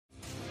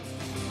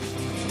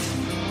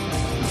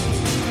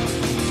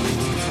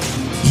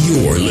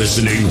You're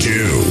listening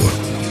to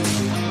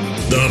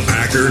the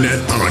Packernet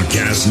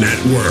Podcast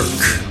Network.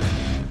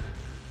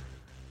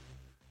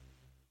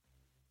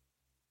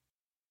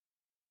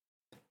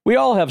 We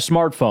all have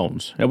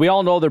smartphones, and we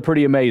all know they're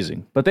pretty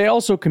amazing, but they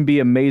also can be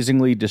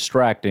amazingly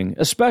distracting,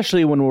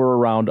 especially when we're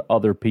around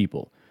other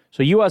people.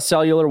 So US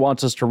Cellular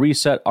wants us to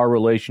reset our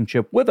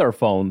relationship with our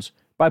phones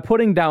by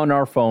putting down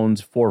our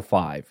phones for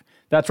 $5.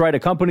 That's right, a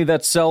company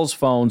that sells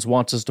phones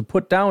wants us to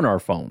put down our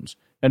phones.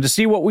 And to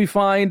see what we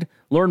find,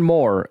 learn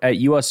more at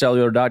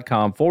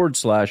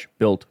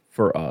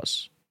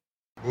uscellular.com/built-for-us.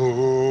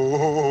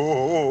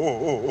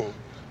 Oh,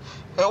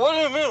 what do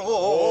you mean?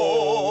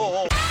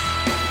 Oh.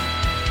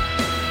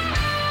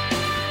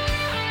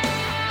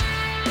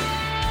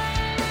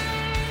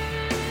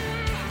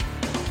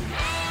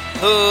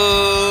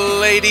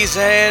 Ladies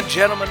and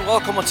gentlemen,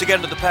 welcome once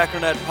again to the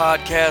Packernet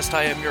Podcast.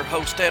 I am your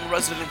host and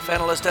resident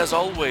fanalist, as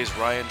always,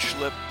 Ryan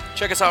Schlip.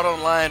 Check us out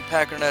online,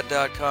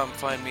 packernet.com.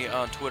 Find me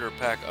on Twitter,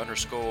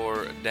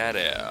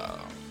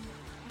 pack_data.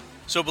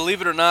 So believe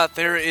it or not,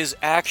 there is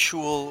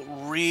actual,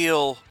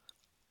 real...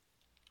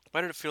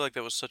 Why did it feel like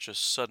that was such a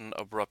sudden,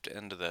 abrupt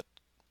end to that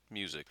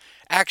music?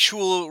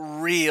 Actual,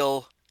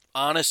 real,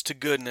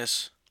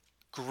 honest-to-goodness,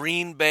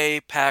 Green Bay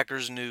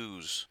Packers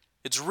news.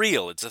 It's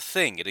real. It's a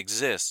thing. It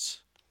exists.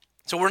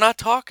 So we're not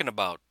talking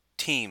about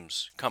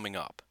teams coming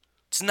up.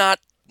 It's not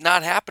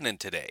happening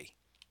today.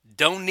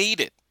 Don't need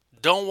it.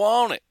 Don't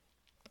want it.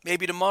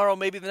 Maybe tomorrow,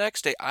 maybe the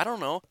next day. I don't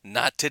know.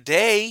 Not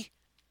today.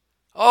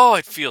 Oh,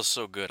 it feels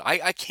so good.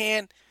 I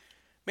can't.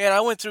 Man,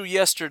 I went through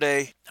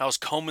yesterday. I was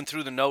combing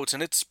through the notes,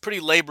 and it's pretty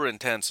labor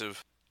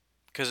intensive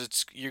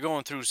because you're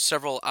going through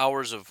several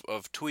hours of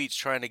tweets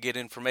trying to get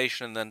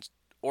information and then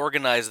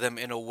organize them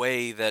in a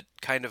way that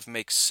kind of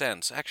makes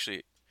sense.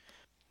 Actually,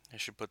 I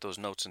should put those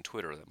notes in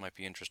Twitter. That might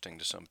be interesting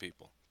to some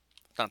people.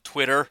 Not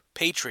Twitter,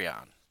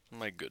 Patreon.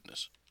 My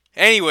goodness.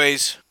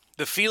 Anyways,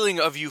 the feeling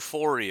of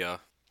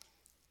euphoria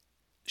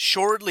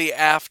shortly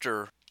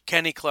after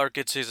Kenny Clark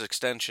gets his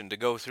extension to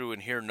go through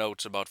and hear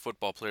notes about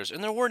football players,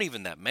 and there weren't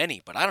even that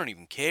many, but I don't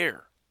even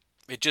care.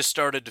 It just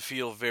started to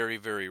feel very,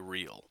 very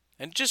real.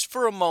 And just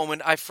for a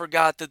moment, I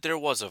forgot that there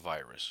was a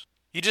virus.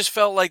 You just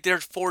felt like they're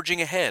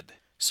forging ahead.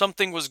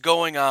 Something was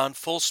going on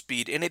full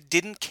speed, and it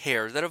didn't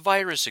care that a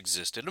virus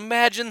existed.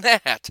 Imagine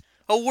that.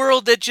 A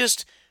world that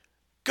just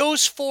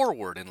goes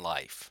forward in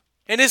life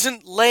and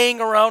isn't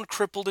laying around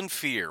crippled in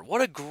fear.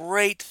 What a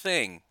great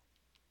thing.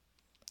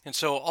 And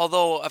so,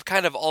 although I've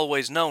kind of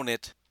always known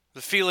it,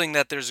 the feeling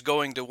that there's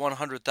going to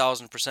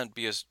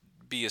 100,000%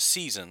 be a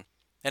season,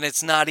 and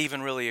it's not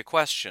even really a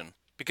question,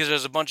 because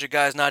there's a bunch of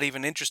guys not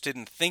even interested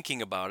in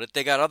thinking about it.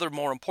 They got other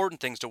more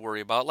important things to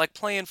worry about, like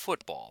playing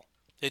football.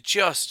 It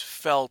just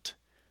felt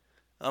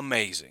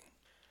amazing.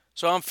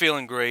 So I'm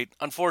feeling great.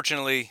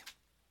 Unfortunately,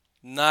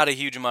 not a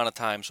huge amount of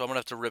time, so I'm going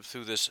to have to rip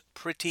through this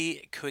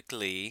pretty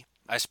quickly.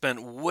 I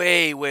spent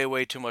way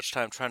too much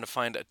time trying to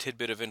find a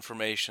tidbit of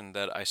information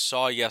that I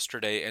saw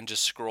yesterday and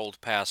just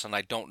scrolled past, and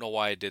I don't know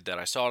why I did that.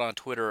 I saw it on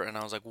Twitter, and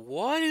I was like,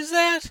 what is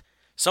that?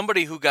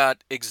 Somebody who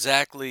got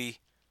exactly,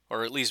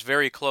 or at least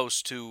very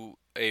close to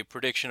a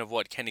prediction of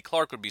what Kenny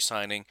Clark would be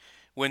signing,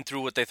 went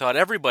through what they thought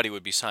everybody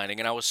would be signing,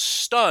 and I was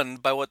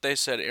stunned by what they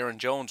said Aaron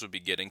Jones would be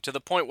getting, to the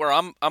point where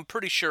I'm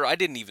pretty sure I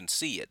didn't even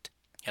see it.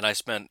 And I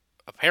spent,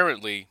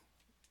 apparently,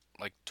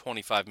 like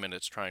 25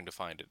 minutes trying to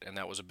find it, and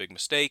that was a big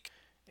mistake,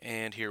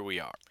 and here we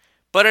are.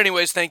 But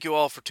anyways, thank you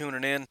all for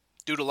tuning in.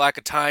 Due to lack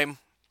of time,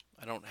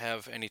 I don't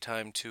have any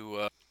time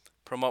to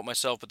promote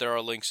myself, but there are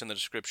links in the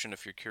description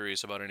if you're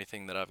curious about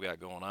anything that I've got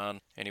going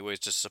on. Anyways,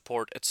 just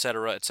support,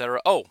 etc.,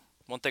 etc. Oh,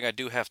 one thing I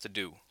do have to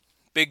do.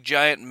 Big,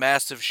 giant,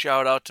 massive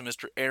shout out to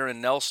Mr.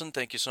 Aaron Nelson.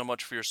 Thank you so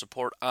much for your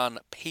support on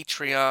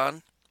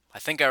Patreon. I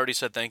think I already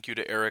said thank you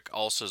to Eric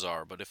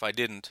Alcazar, but if I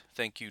didn't,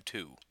 thank you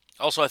too.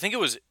 Also, I think it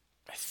was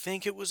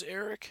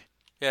Eric.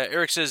 Yeah,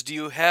 Eric says, do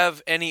you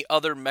have any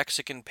other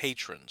Mexican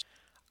patrons?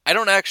 I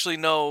don't actually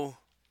know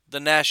the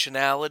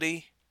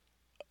nationality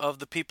of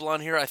the people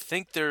on here.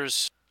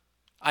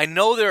 I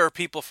know there are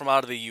people from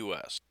out of the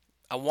U.S.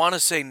 I want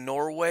to say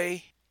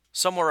Norway,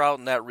 somewhere out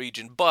in that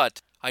region, but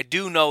I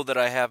do know that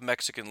I have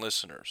Mexican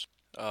listeners.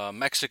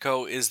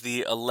 Mexico is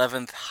the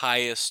 11th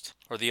highest,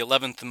 or the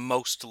 11th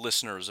most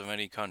listeners of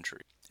any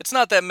country. It's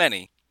not that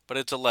many, but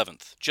it's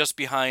 11th, just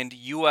behind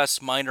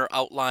U.S. minor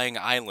outlying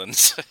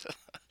islands.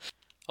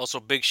 Also,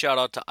 big shout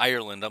out to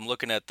Ireland. I'm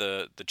looking at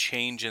the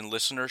change in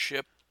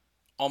listenership.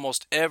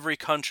 Almost every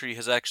country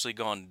has actually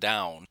gone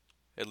down,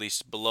 at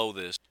least below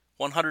this.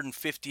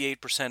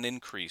 158%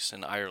 increase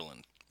in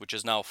Ireland, which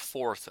is now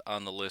 4th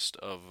on the list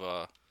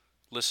of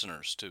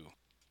listeners, too.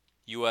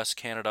 U.S.,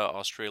 Canada,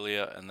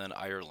 Australia, and then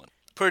Ireland.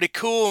 Pretty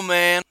cool,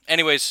 man.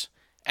 Anyways,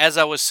 as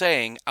I was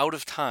saying, out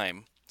of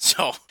time,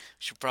 so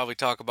should probably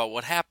talk about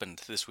what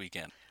happened this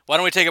weekend. Why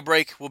don't we take a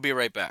break? We'll be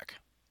right back.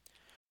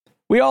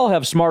 We all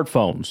have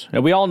smartphones,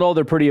 and we all know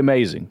they're pretty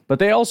amazing, but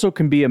they also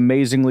can be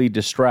amazingly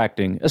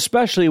distracting,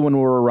 especially when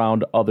we're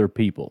around other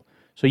people.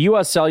 So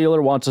US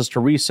Cellular wants us to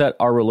reset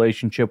our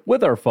relationship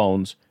with our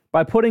phones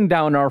by putting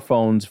down our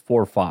phones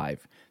for $5.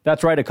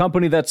 That's right, a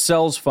company that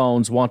sells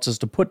phones wants us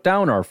to put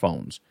down our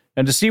phones.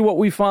 And to see what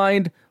we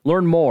find,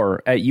 learn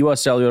more at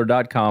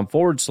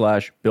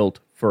uscellular.com/built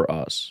for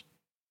us.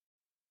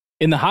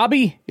 In the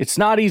hobby, it's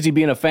not easy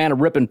being a fan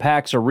of ripping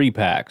packs or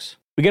repacks.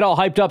 We get all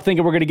hyped up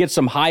thinking we're going to get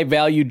some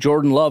high-value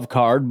Jordan Love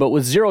card, but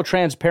with zero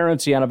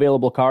transparency on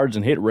available cards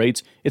and hit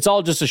rates, it's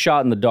all just a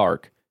shot in the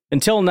dark.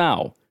 Until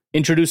now.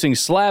 Introducing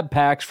slab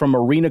packs from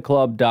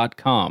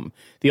arenaclub.com,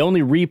 the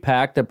only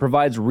repack that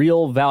provides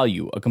real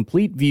value, a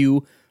complete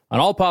view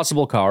on all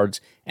possible cards,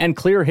 and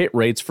clear hit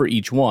rates for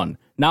each one.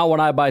 Now when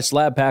I buy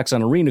slab packs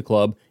on Arena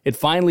Club, it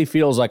finally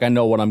feels like I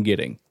know what I'm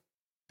getting.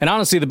 And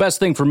honestly, the best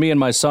thing for me and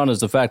my son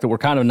is the fact that we're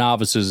kind of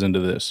novices into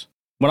this.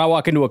 When I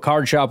walk into a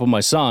card shop with my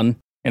son,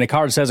 and a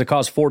card says it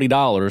costs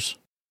 $40,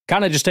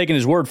 kind of just taking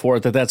his word for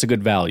it that that's a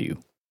good value.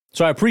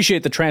 So I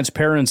appreciate the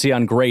transparency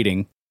on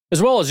grading,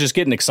 as well as just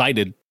getting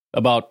excited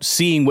about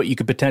seeing what you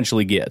could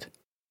potentially get.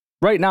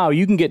 Right now,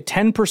 you can get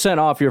 10%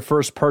 off your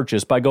first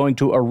purchase by going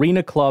to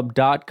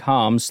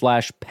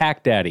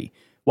arenaclub.com/packdaddy.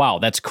 Wow,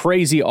 that's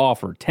crazy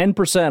offer.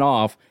 10%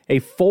 off a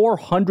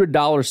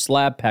 $400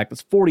 slab pack.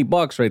 That's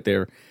 $40 right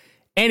there.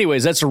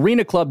 Anyways, that's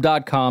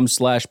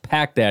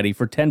arenaclub.com/packdaddy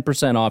for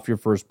 10% off your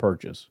first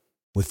purchase.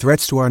 With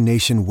threats to our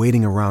nation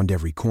waiting around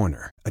every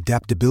corner,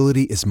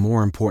 adaptability is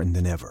more important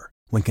than ever.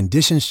 When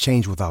conditions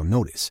change without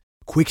notice,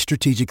 quick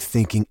strategic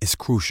thinking is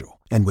crucial.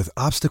 And with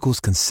obstacles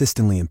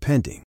consistently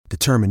impending,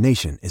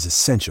 determination is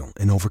essential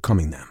in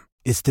overcoming them.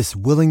 It's this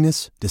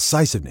willingness,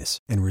 decisiveness,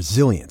 and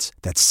resilience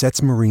that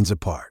sets Marines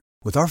apart.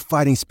 With our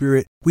fighting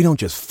spirit, we don't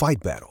just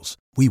fight battles,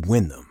 we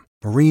win them.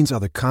 Marines are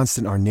the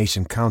constant our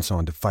nation counts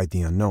on to fight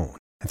the unknown.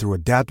 And through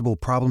adaptable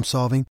problem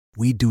solving,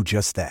 we do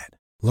just that.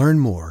 Learn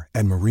more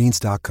at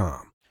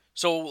marines.com.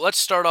 So let's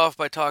start off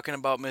by talking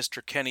about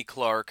Mr. Kenny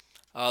Clark.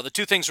 The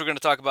two things we're going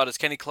to talk about is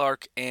Kenny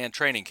Clark and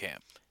training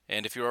camp.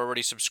 And if you're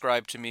already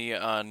subscribed to me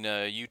on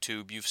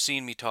YouTube, you've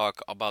seen me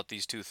talk about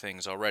these two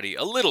things already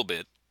a little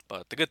bit.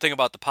 But the good thing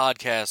about the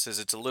podcast is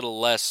it's a little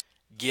less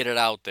get it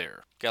out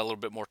there. Got a little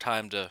bit more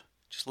time to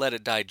just let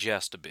it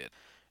digest a bit.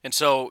 And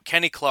so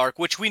Kenny Clark,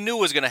 which we knew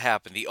was going to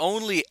happen, the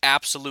only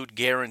absolute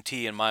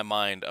guarantee in my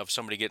mind of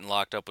somebody getting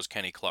locked up was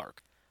Kenny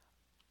Clark.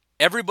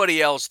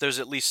 Everybody else, there's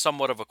at least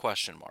somewhat of a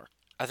question mark.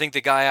 I think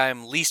the guy I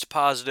am least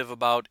positive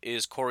about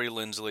is Corey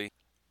Linsley.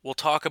 We'll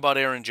talk about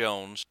Aaron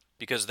Jones,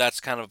 because that's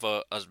kind of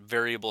a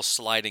variable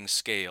sliding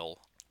scale.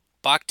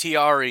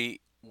 Bakhtiari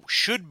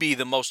should be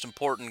the most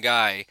important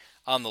guy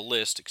on the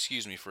list.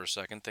 Excuse me for a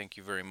second. Thank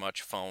you very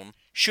much, phone.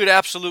 Should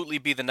absolutely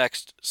be the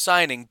next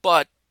signing,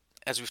 but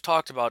as we've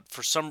talked about,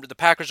 the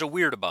Packers are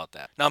weird about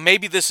that. Now,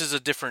 maybe this is a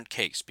different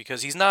case,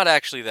 because he's not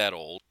actually that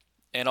old.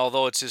 And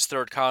although it's his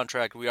third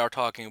contract, we are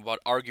talking about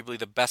arguably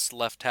the best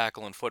left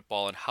tackle in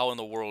football, and how in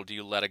the world do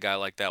you let a guy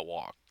like that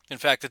walk? In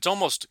fact, it's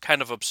almost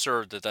kind of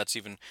absurd that that's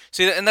even...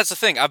 See, and that's the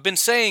thing. I've been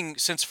saying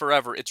since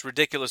forever, it's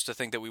ridiculous to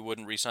think that we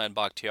wouldn't re-sign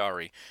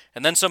Bakhtiari.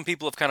 And then some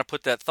people have kind of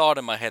put that thought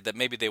in my head that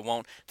maybe they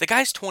won't. The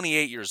guy's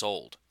 28 years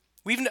old.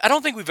 I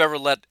don't think we've ever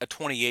let a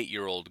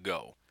 28-year-old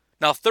go.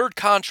 Now, third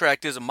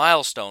contract is a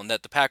milestone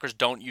that the Packers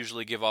don't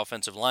usually give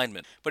offensive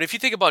linemen. But if you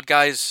think about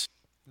guys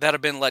that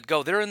have been let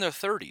go, they're in their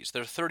 30s.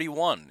 They're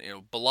 31.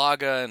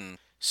 Balaga and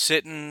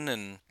Sitton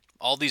and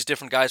all these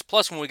different guys.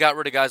 Plus, when we got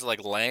rid of guys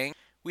like Lang,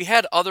 we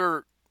had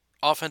other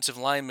offensive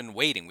linemen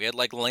waiting. We had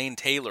like Lane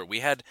Taylor. We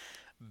had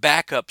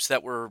backups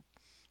that were,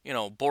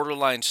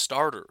 borderline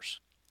starters.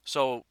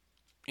 So,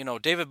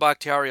 David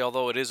Bakhtiari,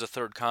 although it is a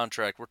third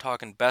contract, we're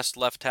talking best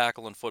left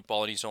tackle in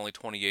football, and he's only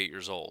 28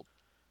 years old.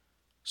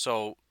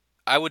 So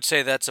I would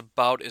say that's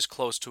about as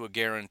close to a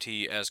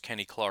guarantee as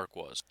Kenny Clark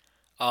was.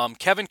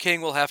 Kevin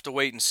King will have to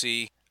wait and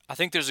see. I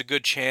think there's a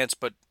good chance,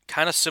 but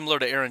kind of similar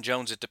to Aaron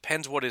Jones, it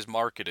depends what his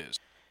market is.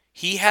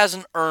 He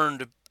hasn't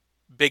earned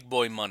big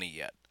boy money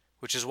yet,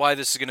 which is why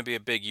this is going to be a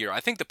big year. I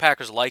think the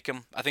Packers like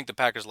him. I think the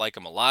Packers like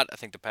him a lot. I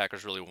think the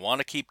Packers really want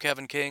to keep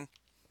Kevin King.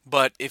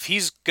 But if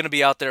he's going to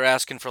be out there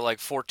asking for like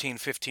 $14,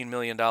 $15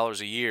 million a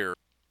year,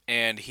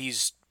 and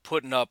he's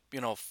putting up,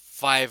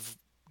 5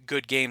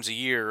 good games a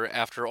year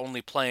after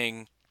only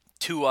playing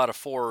 2 out of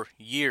 4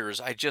 years,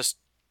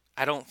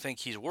 I don't think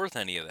he's worth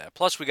any of that.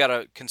 Plus, we got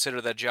to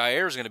consider that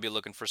Jair is going to be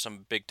looking for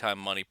some big-time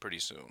money pretty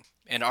soon.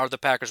 And are the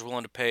Packers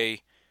willing to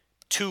pay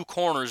 2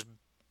 corners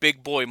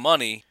big boy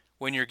money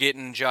when you're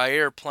getting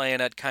Jair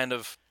playing at kind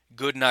of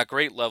good, not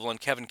great level, and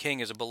Kevin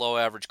King is a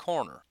below-average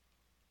corner?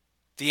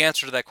 The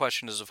answer to that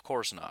question is, of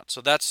course, not.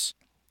 So that's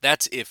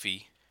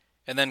iffy.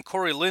 And then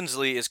Corey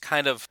Linsley is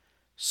kind of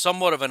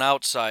somewhat of an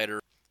outsider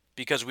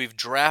because we've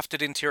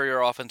drafted interior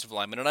offensive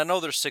linemen, and I know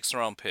they're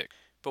 6th-round pick,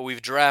 but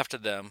we've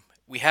drafted them.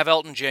 We have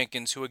Elton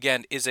Jenkins, who,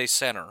 again, is a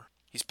center.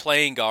 He's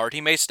playing guard.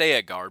 He may stay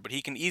at guard, but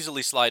he can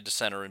easily slide to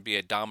center and be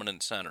a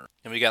dominant center.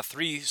 And we got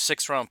 3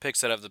 6th-round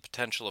picks that have the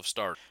potential of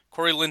start.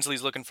 Corey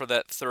Linsley's looking for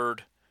that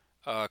third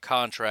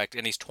contract,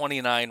 and he's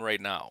 29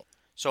 right now.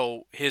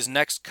 So his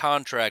next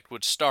contract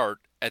would start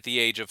at the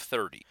age of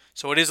 30.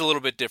 So it is a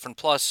little bit different.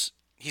 Plus,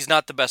 he's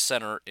not the best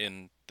center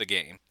in the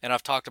game. And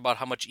I've talked about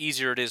how much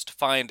easier it is to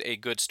find a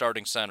good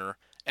starting center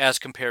as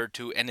compared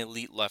to an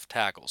elite left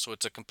tackle. So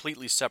it's a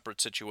completely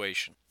separate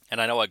situation. And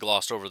I know I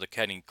glossed over the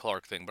Kenny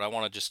Clark thing, but I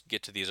want to just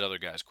get to these other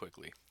guys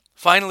quickly.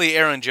 Finally,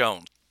 Aaron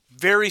Jones.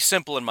 Very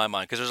simple in my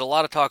mind, because there's a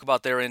lot of talk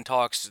about they're in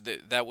talks.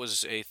 That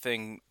was a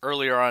thing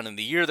earlier on in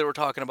the year they were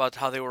talking about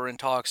how they were in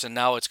talks, and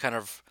now it's kind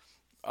of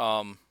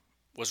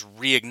was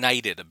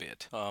reignited a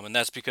bit. And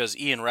that's because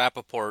Ian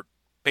Rappaport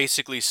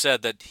basically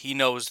said that he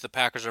knows the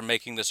Packers are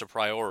making this a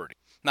priority.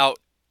 Now,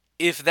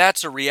 if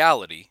that's a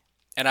reality,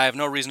 and I have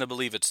no reason to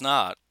believe it's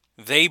not,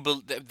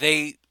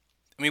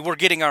 we're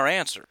getting our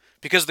answer.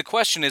 Because the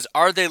question is,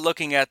 are they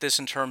looking at this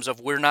in terms of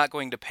we're not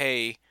going to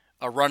pay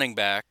a running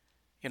back,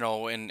 and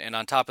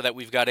on top of that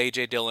we've got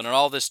A.J. Dillon and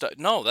all this stuff?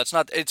 No, that's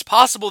not. It's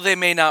possible they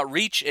may not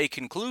reach a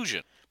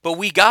conclusion, but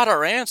we got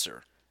our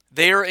answer.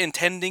 They're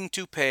intending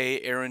to pay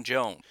Aaron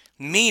Jones,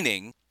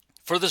 meaning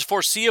for the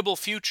foreseeable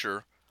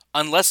future,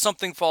 unless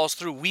something falls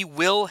through, we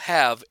will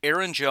have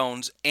Aaron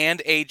Jones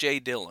and A.J.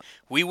 Dillon.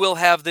 We will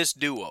have this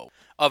duo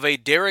of a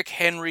Derrick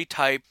Henry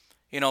type,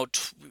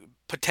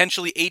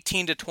 potentially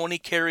 18 to 20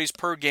 carries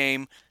per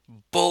game,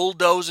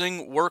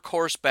 bulldozing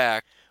workhorse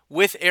back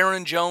with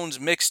Aaron Jones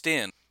mixed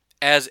in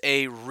as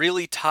a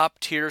really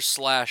top-tier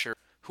slasher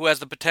who has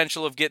the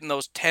potential of getting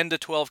those 10 to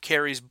 12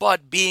 carries,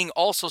 but being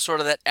also sort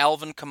of that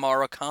Alvin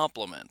Kamara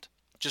complement.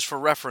 Just for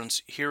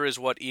reference, here is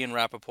what Ian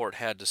Rappaport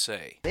had to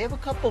say. They have a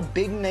couple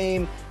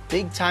big-name,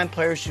 big-time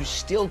players who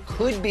still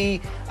could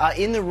be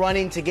in the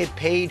running to get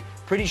paid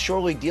pretty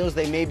shortly, deals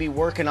they may be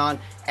working on.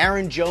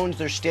 Aaron Jones,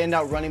 their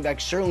standout running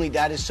back, certainly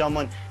that is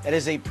someone that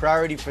is a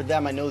priority for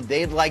them. I know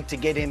they'd like to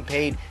get him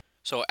paid.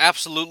 So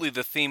absolutely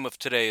the theme of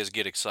today is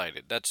get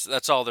excited.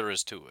 That's all there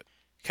is to it.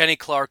 Kenny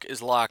Clark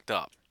is locked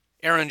up.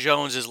 Aaron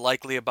Jones is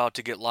likely about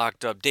to get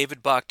locked up.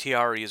 David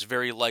Bakhtiari is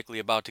very likely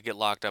about to get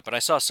locked up. And I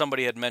saw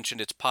somebody had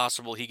mentioned it's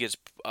possible he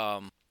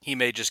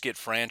may just get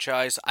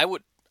franchised. I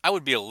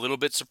would be a little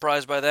bit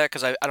surprised by that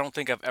because I don't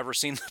think I've ever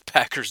seen the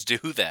Packers do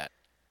that.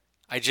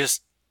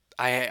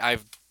 I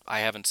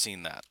haven't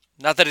seen that.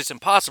 Not that it's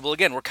impossible.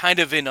 Again, we're kind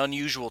of in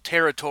unusual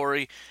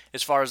territory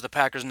as far as the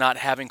Packers not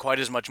having quite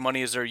as much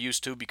money as they're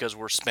used to because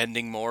we're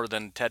spending more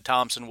than Ted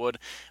Thompson would.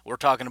 We're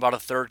talking about a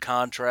third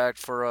contract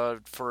for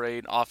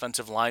an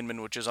offensive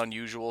lineman, which is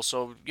unusual.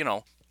 So,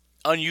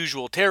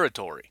 unusual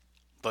territory.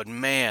 But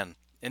man,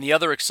 and the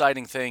other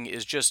exciting thing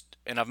is just,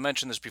 and I've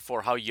mentioned this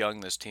before, how young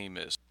this team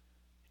is.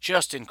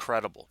 Just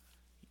incredible.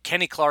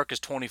 Kenny Clark is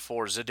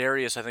 24.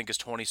 Za'Darius, I think, is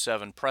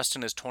 27.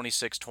 Preston is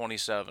 26,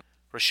 27.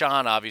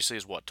 Rashawn, obviously,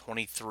 is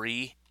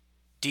 23?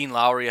 Dean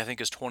Lowry, I think,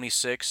 is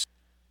 26.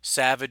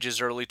 Savage is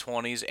early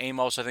 20s.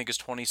 Amos, I think, is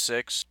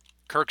 26.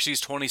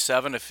 Kirksey's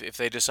 27 if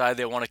they decide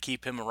they want to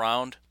keep him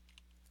around.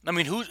 I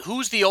mean,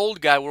 who's the old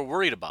guy we're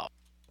worried about?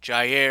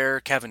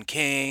 Jair, Kevin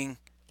King,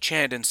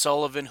 Chandon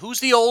Sullivan. Who's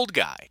the old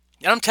guy?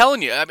 And I'm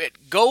telling you,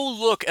 go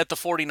look at the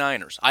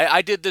 49ers.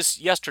 I did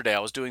this yesterday. I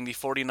was doing the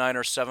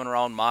 49ers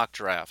 7-round mock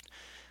draft.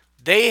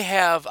 They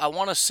have, I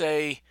want to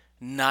say,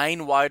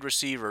 9 wide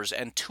receivers,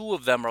 and 2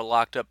 of them are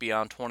locked up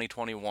beyond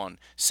 2021.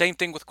 Same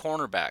thing with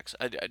cornerbacks.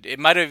 It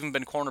might have even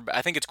been cornerback.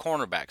 I think it's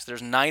cornerbacks.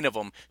 There's 9 of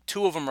them.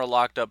 2 of them are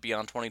locked up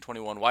beyond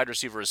 2021. Wide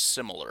receiver is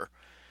similar.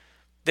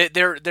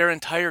 Their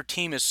entire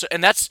team is,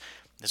 and this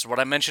is what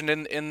I mentioned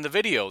in the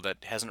video that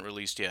hasn't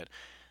released yet.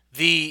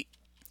 The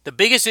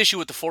biggest issue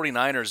with the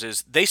 49ers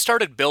is they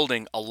started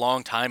building a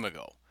long time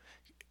ago.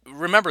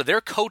 Remember, their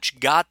coach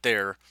got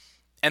there,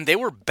 and they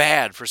were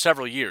bad for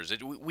several years.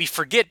 We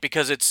forget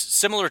because it's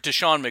similar to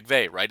Sean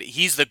McVay, right?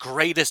 He's the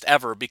greatest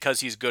ever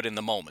because he's good in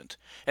the moment.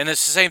 And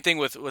it's the same thing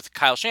with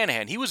Kyle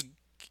Shanahan.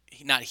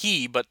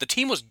 But the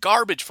team was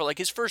garbage for like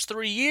his first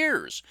 3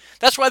 years.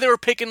 That's why they were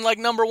picking like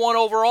number 1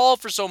 overall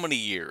for so many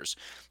years.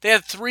 They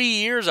had 3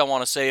 years, I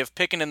want to say, of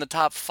picking in the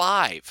top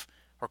 5,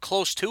 or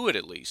close to it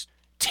at least.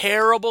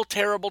 Terrible,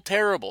 terrible,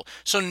 terrible.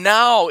 So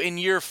now in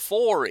year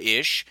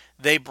 4-ish,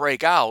 they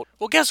break out.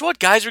 Well, guess what?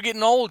 Guys are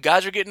getting old.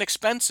 Guys are getting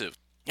expensive.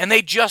 And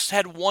they just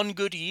had 1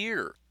 good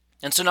year.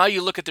 And so now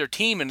you look at their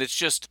team and it's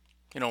just,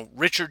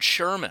 Richard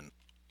Sherman.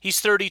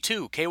 He's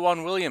 32.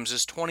 K'Wan Williams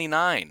is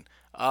 29.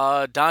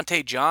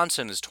 Dante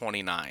Johnson is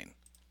 29.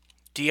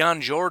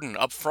 Deion Jordan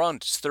up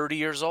front is 30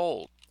 years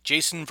old.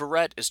 Jason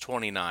Verrett is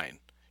 29.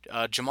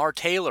 Jamar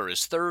Taylor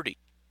is 30.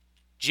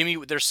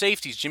 Their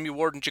safeties, Jimmy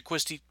Ward and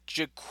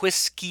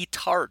Jaquiski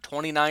Tart,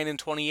 29 and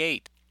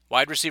 28.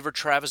 Wide receiver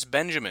Travis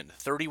Benjamin,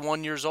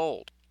 31 years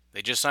old.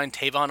 They just signed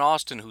Tavon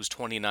Austin, who's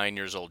 29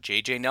 years old.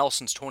 J.J.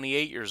 Nelson's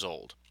 28 years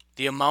old.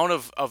 The amount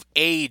of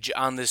age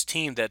on this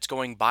team that's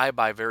going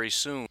bye-bye very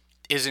soon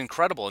is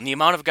incredible. And the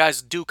amount of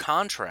guys due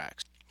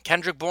contracts.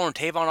 Kendrick Bourne,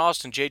 Tavon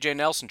Austin, J.J.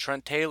 Nelson,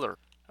 Trent Taylor,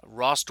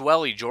 Ross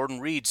Dwelly, Jordan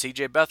Reed,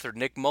 C.J. Beathard,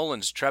 Nick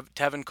Mullins,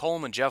 Tevin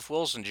Coleman, Jeff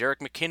Wilson, Jerick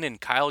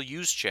McKinnon, Kyle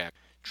Juszczyk,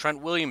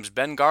 Trent Williams,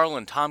 Ben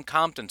Garland, Tom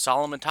Compton,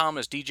 Solomon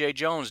Thomas, DJ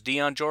Jones,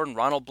 Deion Jordan,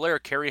 Ronald Blair,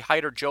 Kerry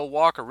Hyder, Joe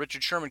Walker,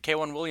 Richard Sherman,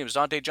 K'Wan Williams,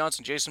 Dante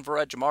Johnson, Jason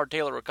Verrett, Jamar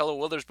Taylor, Raquel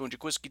Witherspoon,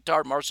 Jaquiski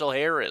Tart, Marcel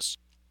Harris.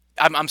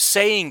 I'm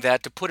saying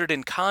that to put it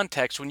in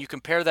context when you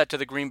compare that to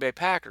the Green Bay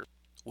Packers.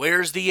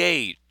 Where's the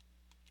age?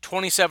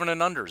 27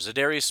 and under,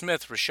 Zadarius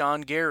Smith,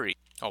 Rashawn Gary.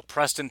 Oh,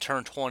 Preston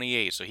turned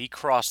 28, so he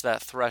crossed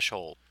that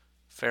threshold.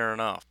 Fair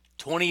enough.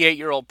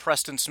 28-year-old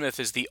Preston Smith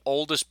is the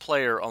oldest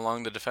player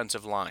along the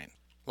defensive line.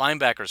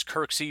 Linebackers,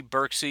 Kirksey,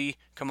 Berksey,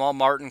 Kamal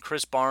Martin,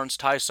 Chris Barnes,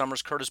 Ty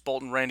Summers, Curtis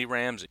Bolton, Randy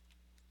Ramsey.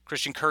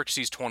 Christian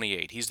Kirksey's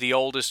 28. He's the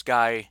oldest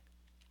guy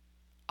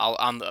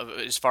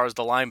as far as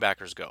the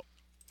linebackers go.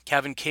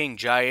 Kevin King,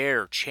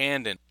 Jair,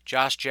 Chandon,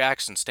 Josh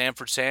Jackson,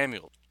 Stanford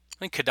Samuel. I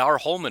think Kadar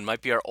Holman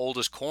might be our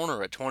oldest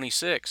corner at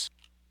 26.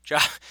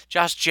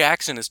 Josh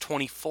Jackson is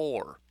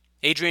 24.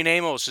 Adrian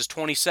Amos is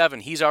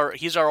 27. He's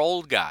our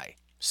old guy.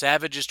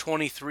 Savage is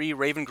 23.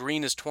 Raven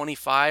Green is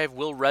 25.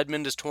 Will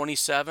Redmond is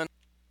 27.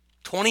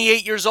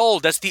 28 years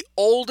old. That's the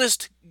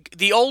oldest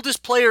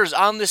players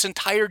on this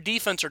entire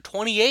defense are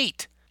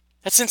 28.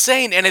 That's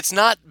insane, and it's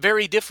not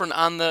very different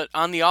on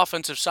the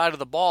offensive side of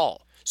the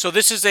ball. So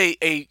this is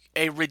a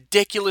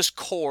ridiculous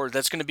core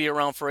that's going to be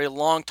around for a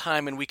long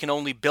time, and we can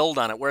only build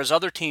on it. Whereas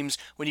other teams,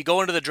 when you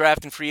go into the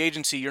draft and free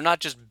agency, you're not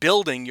just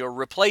building, you're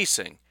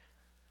replacing.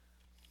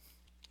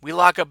 We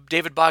lock up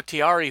David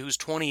Bakhtiari, who's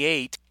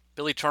 28.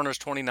 Billy Turner's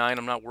 29.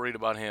 I'm not worried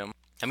about him.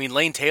 I mean,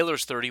 Lane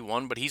Taylor's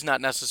 31, but he's not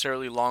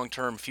necessarily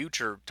long-term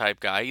future type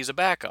guy. He's a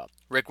backup.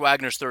 Rick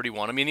Wagner's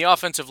 31. I mean, the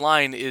offensive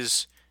line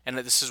is, and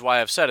this is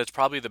why I've said it's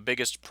probably the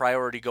biggest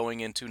priority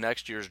going into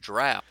next year's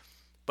draft.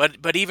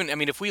 But even, I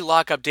mean, if we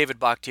lock up David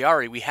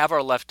Bakhtiari, we have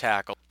our left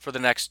tackle for the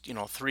next,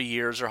 3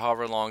 years or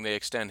however long they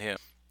extend him.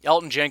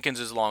 Elton Jenkins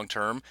is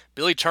long-term.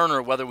 Billy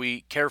Turner, whether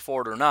we care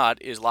for it or not,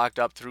 is locked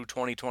up through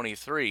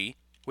 2023.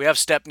 We have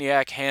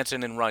Stepniak,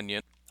 Hansen, and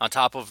Runyon, on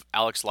top of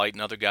Alex Light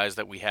and other guys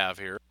that we have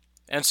here.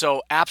 And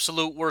so,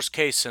 absolute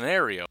worst-case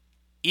scenario,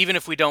 even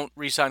if we don't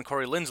re-sign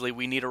Corey Linsley,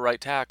 we need a right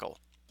tackle.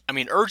 I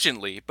mean,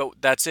 urgently, but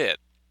that's it.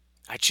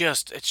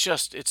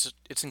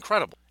 It's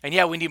incredible. And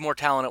yeah, we need more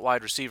talent at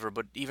wide receiver,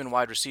 but even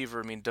wide receiver,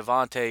 I mean,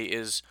 Devontae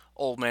is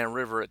Old Man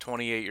River at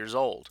 28 years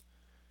old.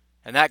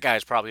 And that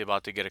guy's probably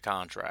about to get a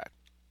contract.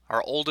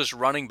 Our oldest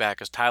running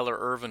back is Tyler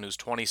Irvin, who's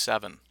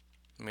 27.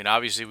 I mean,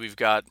 obviously we've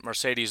got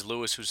Mercedes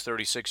Lewis, who's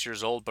 36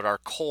 years old, but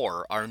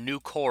our new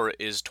core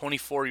is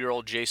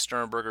 24-year-old Jay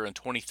Sternberger and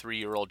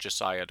 23-year-old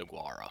Josiah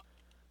DeGuara.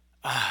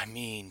 I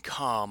mean,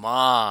 come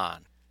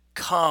on.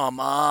 Come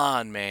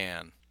on,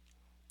 man.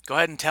 Go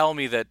ahead and tell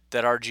me that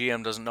our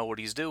GM doesn't know what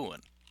he's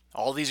doing.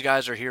 All these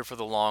guys are here for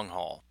the long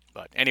haul.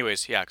 But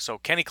anyways, yeah, so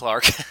Kenny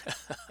Clark,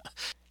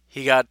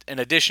 he got an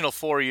additional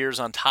 4 years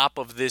on top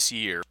of this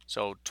year.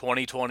 So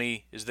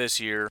 2020 is this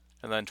year,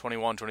 and then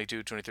 21,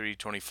 22, 23,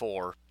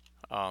 24,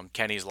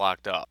 Kenny's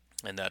locked up.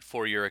 And that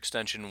 4-year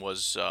extension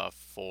was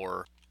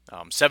for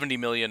 $70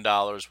 million,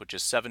 which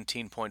is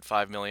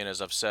 $17.5 million,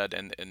 as I've said.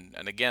 And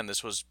again,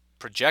 this was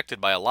projected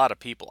by a lot of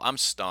people. I'm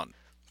stunned.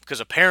 Because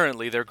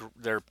apparently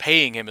they're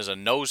paying him as a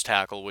nose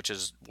tackle, which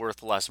is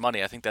worth less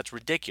money. I think that's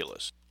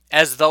ridiculous.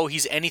 As though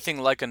he's anything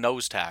like a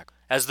nose tackle.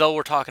 As though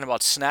we're talking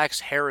about Snacks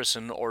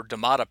Harrison or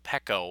Damata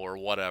Pecco or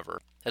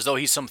whatever. As though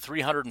he's some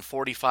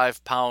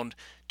 345-pound,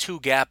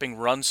 two-gapping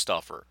run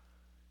stuffer.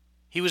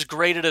 He was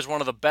graded as one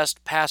of the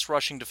best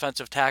pass-rushing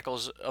defensive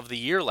tackles of the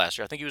year last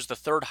year. I think he was the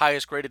third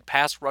highest-graded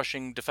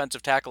pass-rushing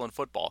defensive tackle in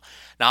football.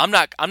 Now,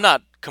 I'm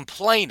not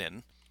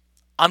complaining.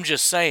 I'm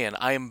just saying,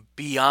 I am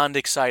beyond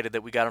excited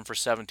that we got him for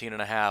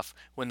 $17.5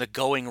 when the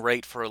going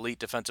rate for elite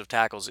defensive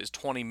tackles is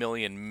 $20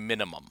 million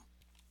minimum.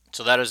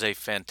 So that is a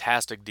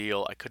fantastic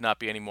deal. I could not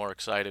be any more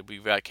excited.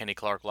 We've got Kenny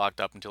Clark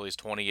locked up until he's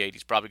 28.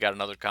 He's probably got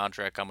another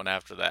contract coming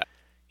after that.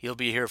 He'll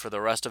be here for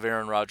the rest of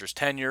Aaron Rodgers'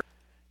 tenure.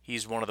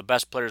 He's one of the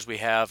best players we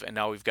have, and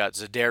now we've got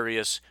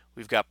Zadarius,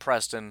 we've got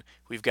Preston,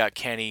 we've got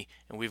Kenny,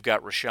 and we've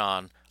got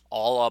Rashawn,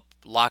 all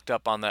locked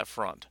up on that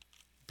front.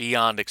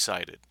 Beyond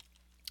excited.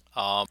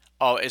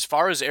 As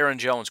far as Aaron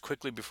Jones,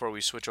 quickly before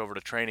we switch over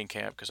to training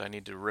camp, because I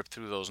need to rip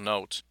through those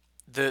notes.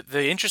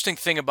 The interesting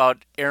thing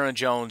about Aaron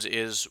Jones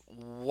is,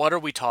 what are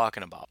we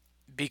talking about?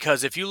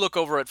 Because if you look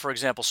over at, for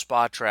example,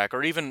 Spot Track,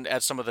 or even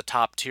at some of the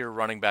top-tier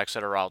running backs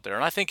that are out there,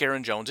 and I think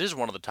Aaron Jones is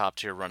one of the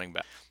top-tier running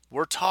backs,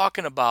 we're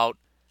talking about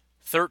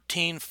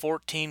 $13,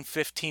 $14,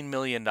 $15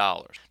 million.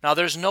 Now,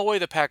 there's no way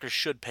the Packers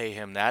should pay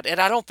him that, and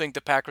I don't think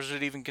the Packers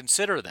would even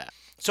consider that.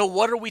 So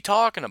what are we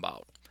talking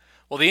about?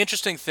 Well, the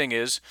interesting thing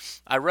is,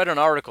 I read an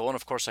article, and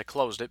of course I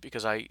closed it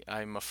because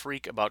I'm a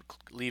freak about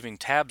leaving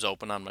tabs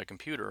open on my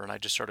computer, and I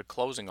just started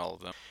closing all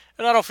of them.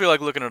 And I don't feel like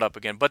looking it up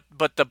again.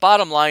 But the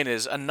bottom line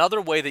is, another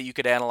way that you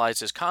could analyze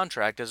his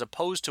contract as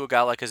opposed to a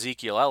guy like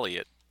Ezekiel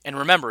Elliott. And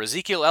remember,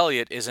 Ezekiel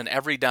Elliott is an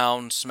every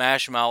down,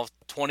 smash mouth,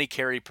 20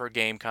 carry per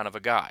game kind of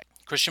a guy.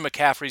 Christian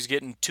McCaffrey's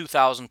getting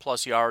 2,000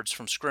 plus yards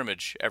from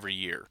scrimmage every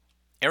year.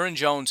 Aaron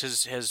Jones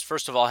has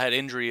first of all had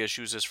injury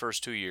issues his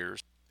first 2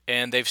 years.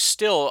 And they've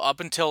still, up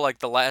until like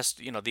the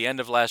end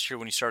of last year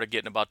when he started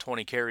getting about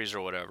 20 carries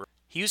or whatever,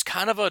 he was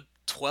kind of a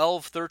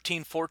 12,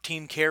 13,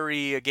 14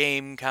 carry a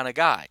game kind of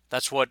guy.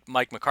 That's what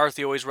Mike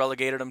McCarthy always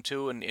relegated him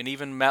to, and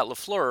even Matt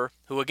LaFleur,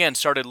 who again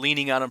started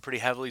leaning on him pretty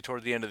heavily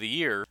toward the end of the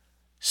year,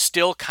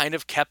 still kind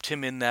of kept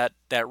him in that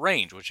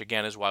range, which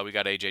again is why we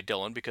got A.J.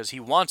 Dillon, because he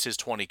wants his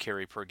 20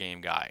 carry per game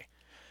guy.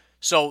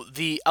 So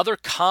the other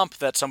comp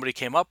that somebody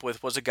came up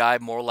with was a guy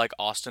more like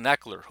Austin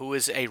Eckler, who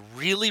is a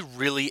really,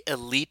 really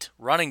elite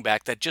running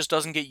back that just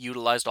doesn't get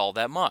utilized all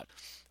that much.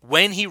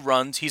 When he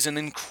runs, he's an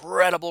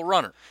incredible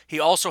runner. He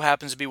also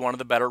happens to be one of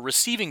the better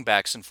receiving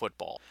backs in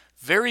football.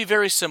 Very,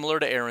 very similar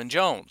to Aaron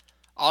Jones.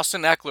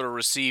 Austin Eckler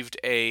received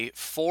a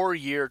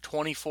 4-year,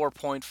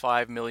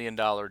 $24.5 million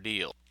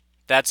deal.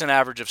 That's an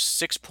average of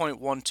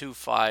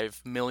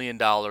 $6.125 million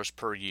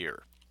per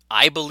year.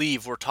 I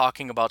believe we're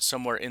talking about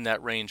somewhere in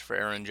that range for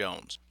Aaron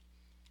Jones.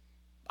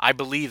 I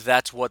believe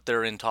that's what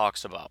they're in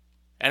talks about.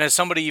 And as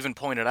somebody even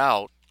pointed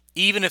out,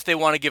 even if they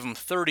want to give him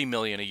 $30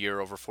 million a year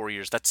over 4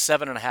 years, that's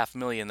 $7.5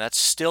 million. That's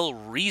still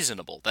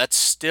reasonable. That's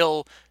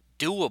still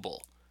doable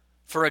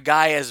for a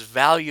guy as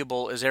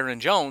valuable as Aaron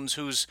Jones,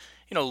 who's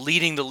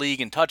leading the league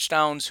in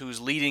touchdowns,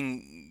 who's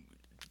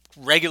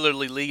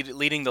regularly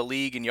leading the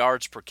league in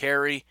yards per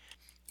carry,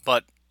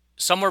 but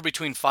somewhere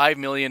between $5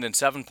 million and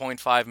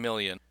 $7.5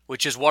 million,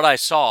 which is what I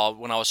saw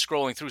when I was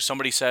scrolling through.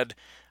 Somebody said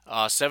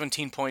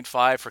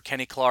 17.5 for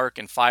Kenny Clark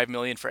and $5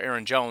 million for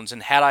Aaron Jones.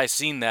 And had I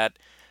seen that,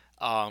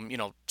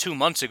 2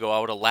 months ago, I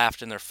would have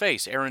laughed in their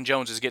face. Aaron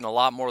Jones is getting a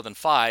lot more than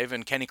 5,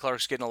 and Kenny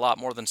Clark's getting a lot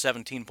more than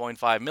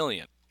 17.5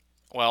 million.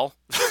 Well,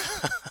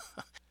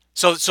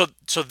 so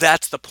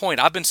that's the point.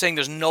 I've been saying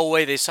there's no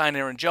way they sign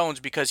Aaron Jones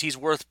because he's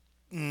worth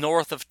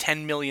north of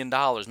 $10 million.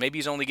 Maybe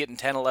he's only getting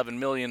 10, 11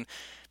 million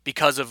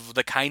because of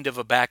the kind of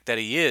a back that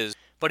he is,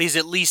 but he's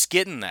at least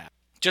getting that.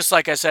 Just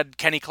like I said,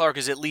 Kenny Clark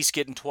is at least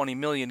getting 20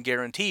 million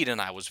guaranteed,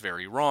 and I was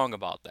very wrong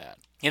about that.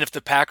 And if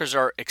the Packers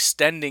are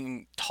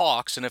extending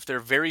talks, and if they're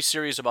very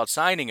serious about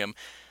signing him,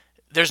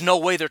 there's no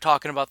way they're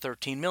talking about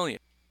 13 million.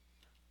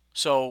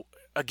 So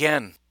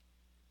again,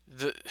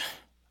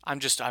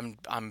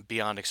 I'm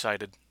beyond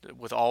excited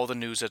with all the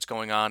news that's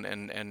going on,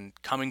 and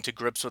coming to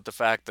grips with the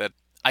fact that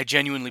I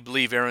genuinely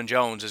believe Aaron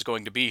Jones is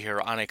going to be here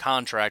on a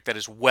contract that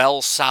is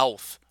well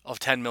south of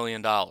 $10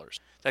 million.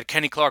 That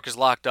Kenny Clark is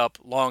locked up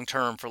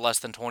long-term for less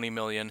than $20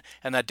 million,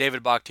 and that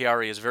David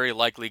Bakhtiari is very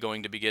likely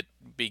going to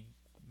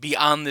be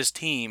on this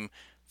team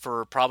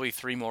for probably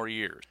 3 more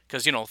years.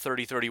 Because,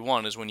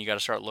 30-31 is when you got to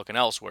start looking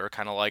elsewhere,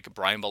 kind of like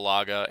Brian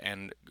Balaga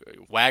and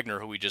Wagner,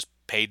 who we just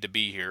paid to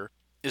be here,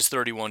 is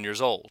 31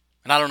 years old.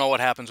 And I don't know what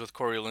happens with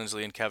Corey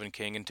Linsley and Kevin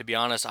King. And to be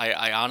honest,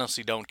 I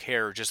honestly don't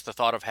care. Just the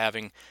thought of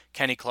having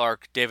Kenny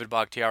Clark, David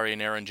Bakhtiari,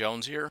 and Aaron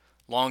Jones here,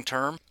 long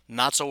term,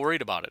 not so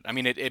worried about it. I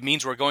mean, it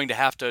means we're going to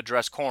have to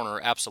address corner,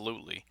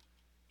 absolutely.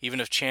 Even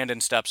if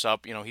Chandon steps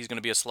up, he's going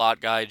to be a slot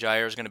guy.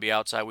 Jair's going to be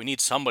outside. We need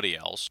somebody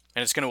else.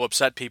 And it's going to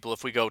upset people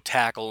if we go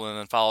tackle and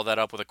then follow that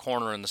up with a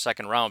corner in the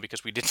second round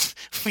because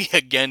we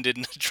again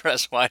didn't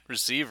address wide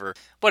receiver.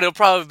 But it'll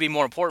probably be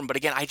more important. But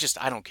again, I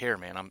don't care,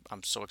 man.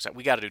 I'm so excited.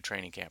 We got to do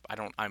training camp.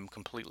 I'm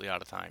completely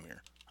out of time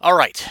here. All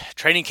right,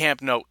 training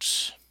camp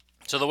notes.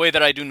 So the way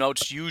that I do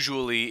notes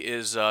usually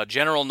is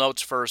general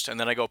notes first, and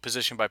then I go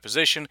position by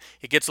position.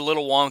 It gets a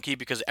little wonky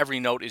because every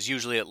note is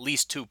usually at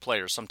least 2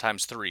 players,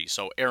 sometimes 3.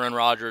 So Aaron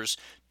Rodgers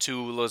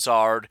to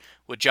Lazard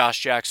with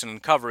Josh Jackson in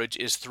coverage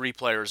is 3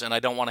 players, and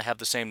I don't want to have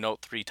the same note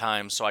 3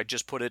 times, so I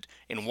just put it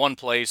in one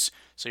place.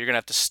 So you're going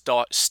to have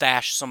to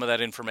stash some of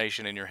that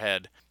information in your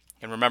head.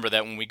 And remember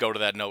that when we go to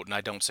that note and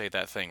I don't say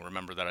that thing,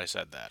 remember that I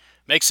said that.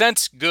 Make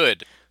sense?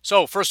 Good.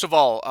 So, first of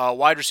all,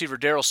 wide receiver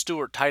Darrell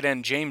Stewart, tight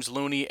end James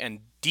Looney,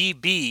 and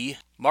DB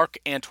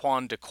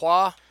Marc-Antoine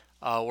Dequoy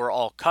were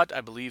all cut. I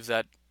believe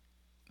that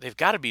they've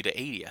got to be to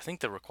 80. I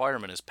think the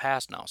requirement is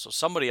passed now, so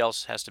somebody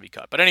else has to be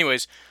cut. But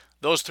anyways,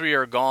 those 3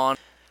 are gone.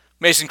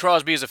 Mason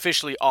Crosby is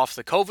officially off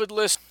the COVID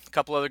list. A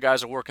couple other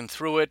guys are working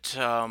through it.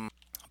 I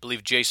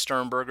believe Jay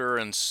Sternberger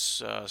and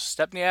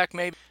Stepniak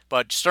maybe.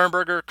 But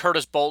Sternberger,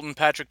 Curtis Bolton,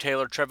 Patrick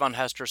Taylor, Trevon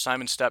Hester,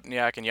 Simon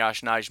Stepniak, and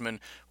Josh Nijman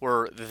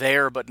were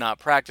there but not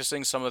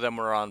practicing. Some of them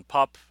were on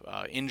PUP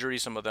injury.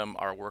 Some of them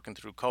are working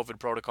through COVID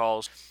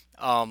protocols.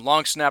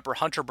 Long snapper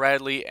Hunter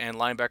Bradley and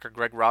linebacker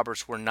Greg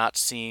Roberts were not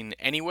seen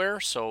anywhere,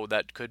 so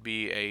that could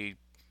be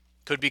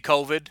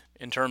COVID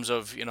in terms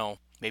of,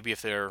 maybe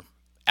if they're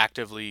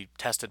actively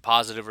tested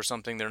positive or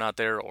something, they're not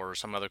there, or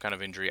some other kind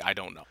of injury. I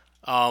don't know.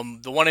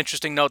 The one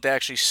interesting note, they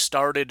actually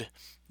started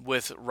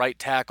with right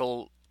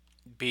tackle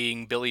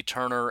being Billy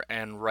Turner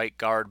and right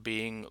guard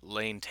being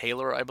Lane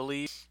Taylor, I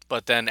believe.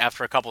 But then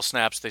after a couple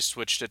snaps, they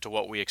switched it to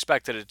what we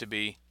expected it to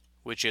be,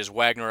 which is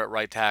Wagner at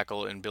right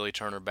tackle and Billy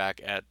Turner back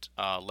at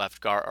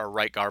left guard or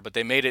right guard. But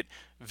they made it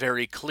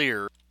very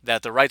clear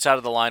that the right side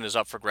of the line is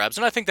up for grabs,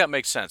 and I think that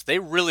makes sense. They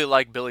really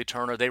like Billy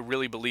Turner. They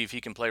really believe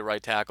he can play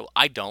right tackle.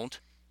 I don't.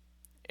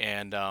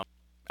 And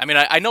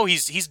I know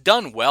he's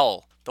done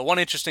well. The one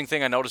interesting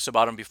thing I noticed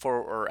about him before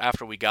or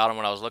after we got him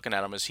when I was looking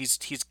at him is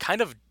he's kind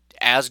of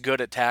as good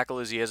at tackle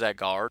as he is at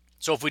guard.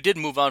 So if we did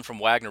move on from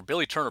Wagner,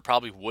 Billy Turner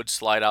probably would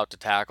slide out to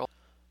tackle.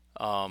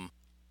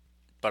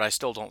 But I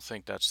still don't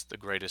think that's the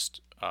greatest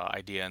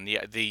idea. And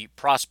the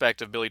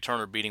prospect of Billy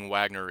Turner beating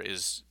Wagner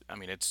is,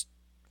 it's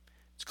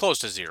close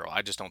to 0.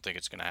 I just don't think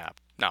it's going to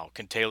happen. Now,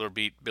 can Taylor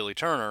beat Billy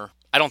Turner?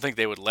 I don't think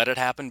they would let it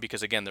happen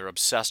because, again, they're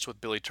obsessed with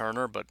Billy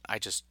Turner. But I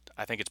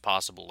think it's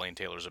possible Lane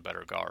Taylor's a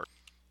better guard.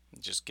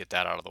 Just get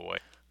that out of the way.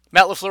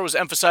 Matt LaFleur was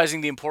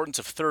emphasizing the importance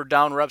of third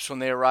down reps when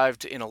they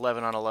arrived in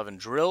 11-on-11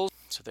 drills,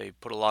 so they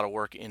put a lot of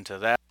work into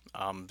that.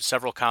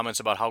 Several comments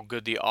about how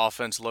good the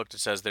offense looked. It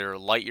says they're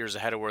light years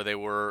ahead of where they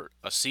were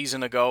a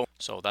season ago,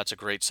 so that's a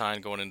great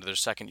sign going into their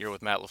second year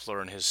with Matt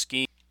LaFleur and his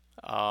scheme.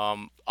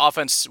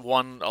 Offense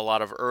won a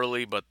lot of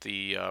early, but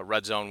the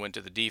red zone went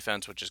to the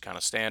defense, which is kind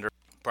of standard.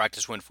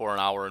 Practice went for an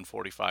hour and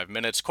 45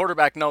 minutes.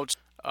 Quarterback notes,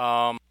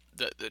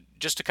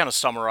 just to kind of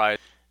summarize,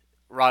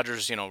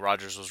 Rodgers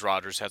was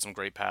Rodgers, had some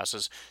great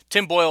passes.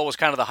 Tim Boyle was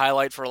kind of the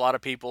highlight for a lot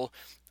of people.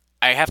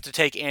 I have to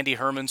take Andy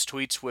Herman's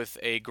tweets with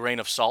a grain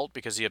of salt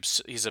because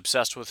he's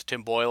obsessed with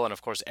Tim Boyle, and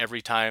of course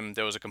every time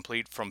there was a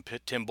complete from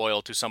Tim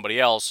Boyle to somebody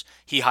else,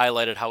 he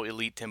highlighted how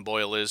elite Tim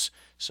Boyle is.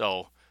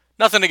 So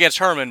nothing against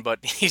Herman,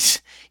 but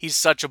he's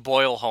such a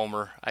Boyle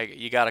homer.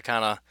 You got to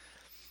kind of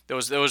there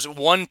was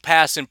one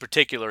pass in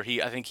particular.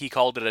 I think he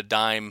called it a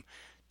dime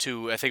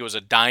I think it was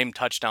a dime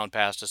touchdown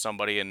pass to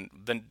somebody, and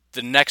then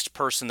the next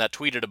person that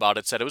tweeted about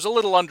it said it was a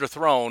little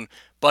underthrown,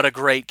 but a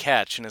great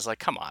catch. And it's like,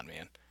 come on,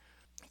 man.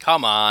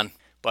 Come on.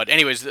 But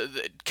anyways,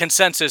 the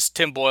consensus,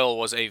 Tim Boyle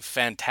was a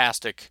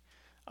fantastic,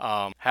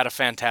 had a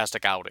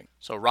fantastic outing.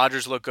 So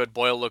Rodgers looked good,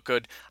 Boyle looked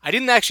good. I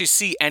didn't actually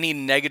see any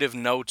negative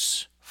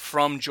notes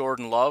from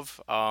Jordan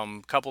Love.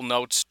 Couple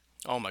notes.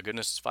 Oh my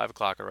goodness, it's 5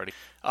 o'clock already.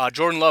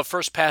 Jordan Love,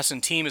 first pass in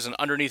team is an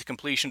underneath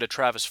completion to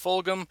Travis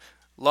Fulgham.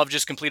 Love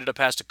just completed a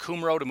pass to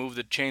Kumaro to move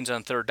the chains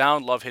on third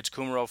down. Love hits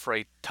Kumaro for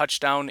a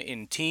touchdown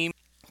in team.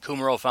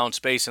 Kumaro found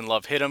space and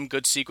Love hit him.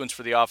 Good sequence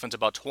for the offense,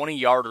 about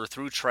 20-yarder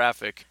through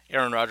traffic.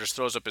 Aaron Rodgers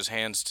throws up his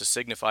hands to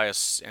signify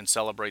and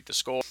celebrate the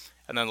score.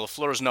 And then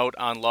LaFleur's note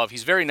on Love.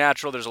 He's very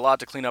natural. There's a lot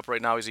to clean up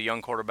right now. He's a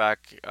young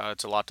quarterback.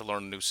 It's a lot to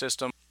learn a new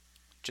system.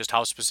 Just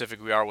how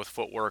specific we are with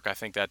footwork, I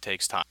think that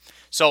takes time.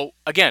 So,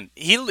 again,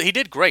 he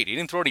did great. He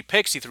didn't throw any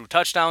picks. He threw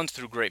touchdowns,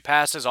 threw great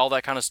passes, all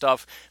that kind of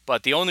stuff.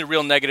 But the only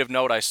real negative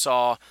note I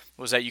saw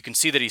was that you can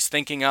see that he's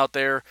thinking out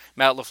there.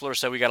 Matt LaFleur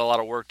said we got a lot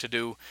of work to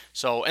do.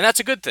 So, and that's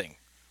a good thing,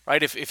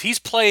 right? If he's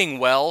playing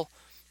well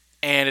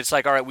and it's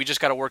like, all right, we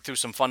just got to work through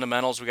some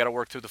fundamentals. We got to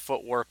work through the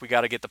footwork. We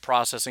got to get the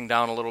processing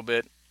down a little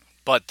bit.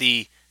 But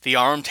the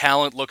arm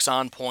talent looks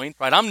on point,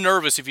 right? I'm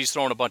nervous if he's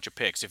throwing a bunch of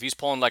picks. If he's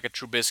pulling like a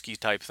Trubisky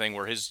type thing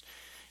where his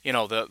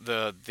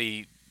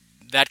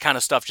that kind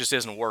of stuff just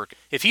isn't working.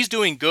 If he's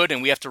doing good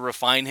and we have to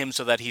refine him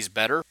so that he's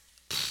better,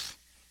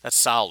 that's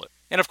solid.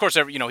 And of course,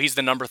 he's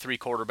the number 3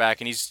 quarterback,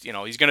 and he's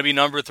going to be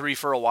number 3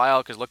 for a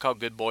while because look how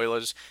good Boyle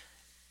is.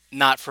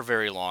 Not for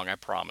very long, I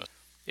promise.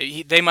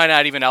 They might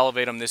not even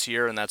elevate him this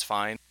year, and that's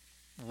fine.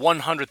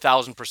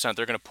 100,000%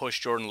 they're going to push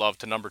Jordan Love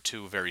to number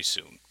 2 very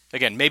soon.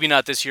 Again, maybe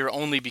not this year,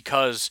 only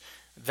because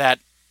that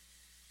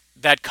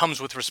comes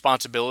with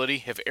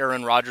responsibility. If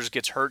Aaron Rodgers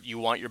gets hurt, you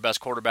want your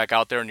best quarterback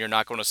out there, and you're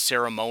not going to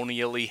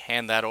ceremonially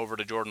hand that over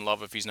to Jordan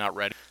Love if he's not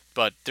ready.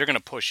 But they're going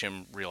to push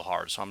him real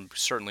hard, so I'm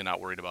certainly not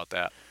worried about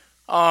that.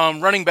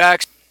 Running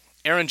backs,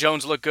 Aaron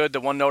Jones looked good. The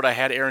one note I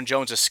had, Aaron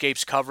Jones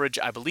escapes coverage.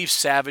 I believe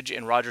Savage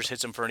and Rodgers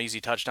hits him for an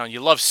easy touchdown. You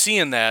love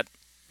seeing that,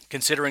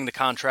 considering the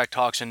contract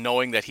talks and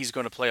knowing that he's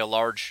going to play a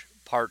large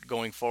part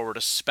going forward,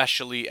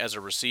 especially as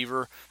a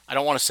receiver. I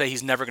don't want to say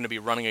he's never going to be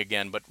running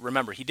again, but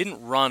remember, he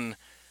didn't run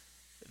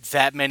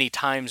that many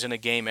times in a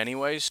game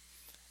anyways,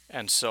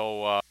 and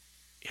so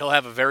he'll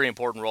have a very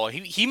important role.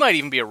 He might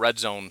even be a red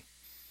zone.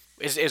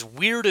 As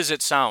weird as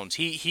it sounds,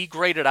 he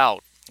graded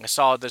out. I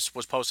saw this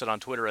was posted on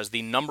Twitter as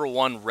the number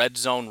 1 red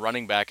zone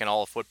running back in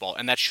all of football,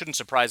 and that shouldn't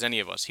surprise any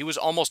of us. He was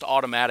almost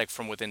automatic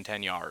from within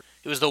 10 yards.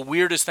 It was the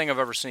weirdest thing I've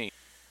ever seen.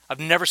 I've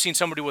never seen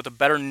somebody with a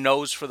better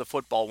nose for the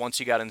football once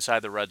he got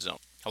inside the red zone.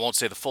 I won't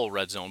say the full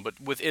red zone, but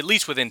at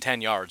least within 10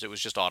 yards, it was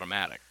just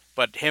automatic.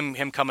 But him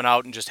coming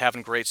out and just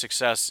having great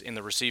success in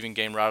the receiving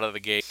game right out of the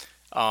gate.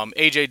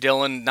 A.J.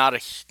 Dillon, not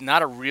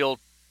a real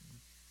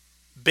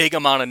big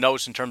amount of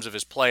notes in terms of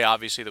his play.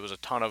 Obviously, there was a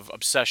ton of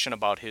obsession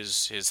about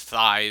his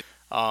thighs.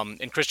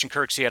 And Christian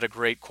Kirksey had a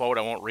great quote.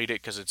 I won't read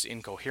it because it's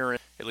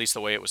incoherent, at least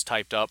the way it was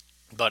typed up.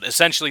 But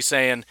essentially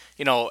saying,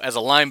 as a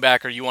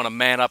linebacker, you want to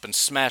man up and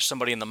smash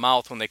somebody in the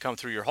mouth when they come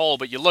through your hole.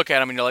 But you look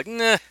at him and you're like,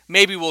 nah,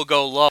 maybe we'll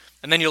go low.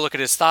 And then you look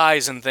at his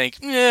thighs and think,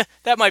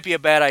 that might be a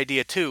bad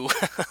idea too.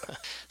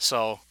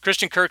 So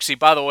Christian Kirksey,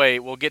 by the way,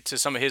 we'll get to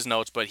some of his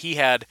notes, but he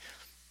had,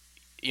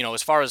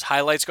 as far as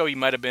highlights go, he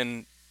might have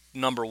been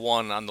number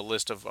 1 on the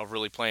list of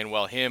really playing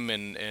well. Him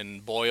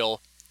and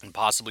Boyle and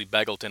possibly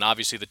Beggleton.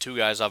 Obviously, the 2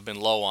 guys I've been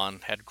low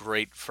on had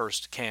great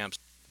first camps.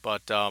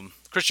 But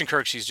Christian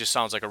Kirksey just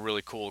sounds like a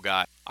really cool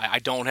guy. I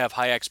don't have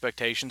high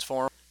expectations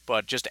for him,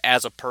 but just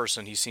as a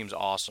person, he seems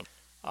awesome.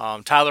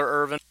 Tyler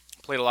Ervin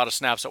played a lot of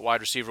snaps at wide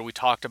receiver. We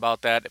talked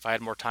about that. If I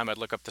had more time, I'd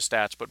look up the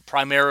stats. But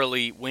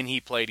primarily, when he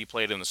played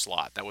in the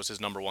slot. That was his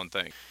number 1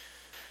 thing.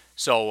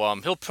 So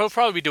he'll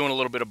probably be doing a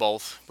little bit of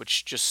both, which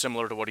is just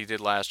similar to what he did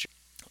last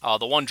year.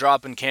 The one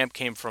drop in camp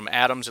came from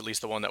Adams, at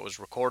least the one that was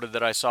recorded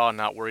that I saw. I'm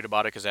not worried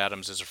about it because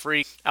Adams is a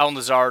freak. Allen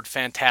Lazard,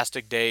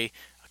 fantastic day.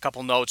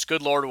 Couple notes.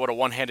 Good Lord, what a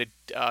one-handed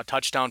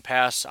touchdown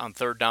pass on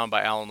third down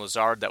by Allen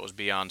Lazard. That was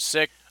beyond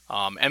sick.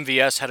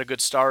 MVS had a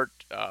good start.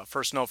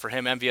 First note for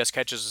him, MVS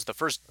catches the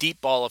first deep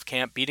ball of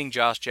camp, beating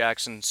Josh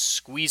Jackson,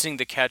 squeezing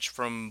the catch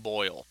from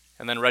Boyle.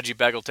 And then Reggie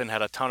Begelton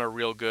had a ton of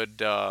real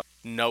good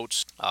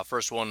notes.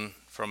 First one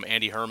from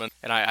Andy Herman.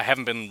 And I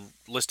haven't been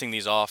listing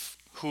these off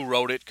who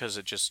wrote it because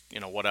it just,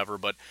 whatever.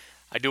 But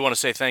I do want to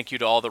say thank you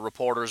to all the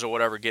reporters or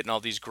whatever getting all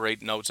these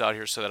great notes out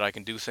here so that I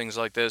can do things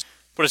like this.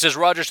 But it says,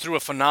 Rodgers threw a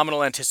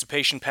phenomenal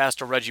anticipation pass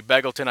to Reggie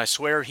Begelton. I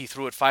swear he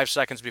threw it 5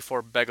 seconds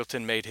before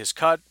Begelton made his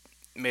cut.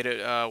 Made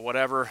it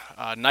whatever.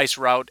 Nice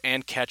route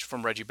and catch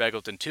from Reggie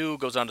Begelton, too.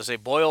 Goes on to say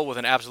Boyle with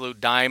an absolute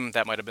dime.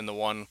 That might have been the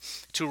one.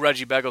 To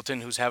Reggie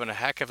Begelton, who's having a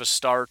heck of a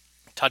start.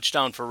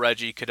 Touchdown for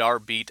Reggie.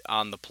 Kadar beat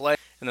on the play.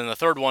 And then the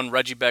third one,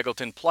 Reggie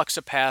Begelton plucks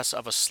a pass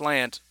of a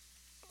slant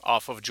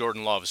off of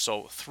Jordan Love.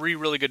 So 3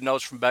 really good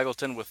notes from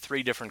Begelton with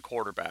 3 different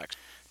quarterbacks.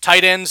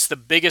 Tight ends, the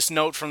biggest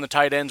note from the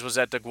tight ends was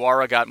that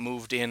DeGuara got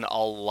moved in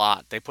a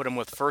lot. They put him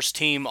with first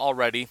team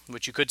already,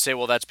 which you could say,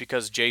 well, that's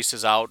because Jace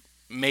is out.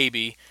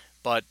 Maybe,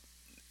 but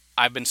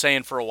I've been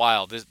saying for a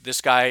while,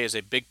 this guy is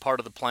a big part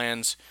of the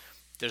plans.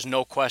 There's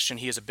no question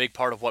he is a big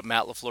part of what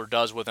Matt LaFleur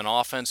does with an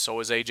offense. So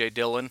is A.J.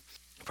 Dillon.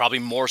 Probably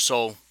more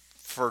so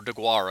for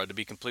DeGuara, to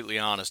be completely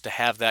honest, to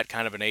have that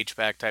kind of an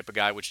H-back type of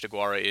guy, which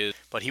DeGuara is.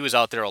 But he was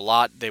out there a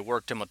lot. They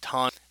worked him a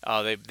ton.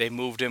 They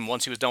moved him.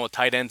 Once he was done with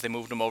tight ends, they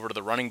moved him over to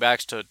the running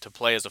backs to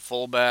play as a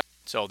fullback.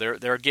 So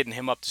they're getting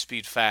him up to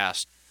speed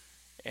fast.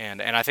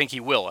 And I think he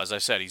will. As I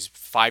said, he's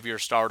 5-year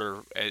starter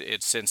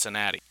at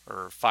Cincinnati,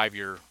 or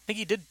 5-year. I think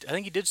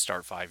he did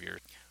start 5 years.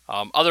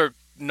 Other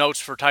notes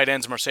for tight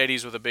ends: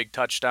 Mercedes with a big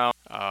touchdown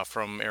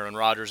from Aaron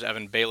Rodgers.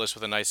 Evan Bayless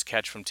with a nice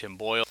catch from Tim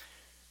Boyle.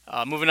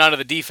 Moving on to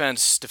the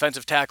defense,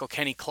 defensive tackle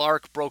Kenny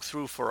Clark broke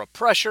through for a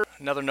pressure.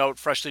 Another note: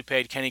 freshly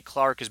paid Kenny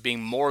Clark is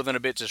being more than a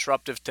bit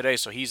disruptive today,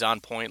 so he's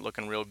on point,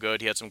 looking real good.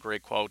 He had some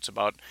great quotes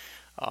about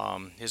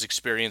his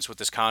experience with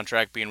this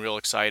contract, being real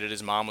excited.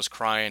 His mom was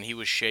crying. He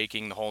was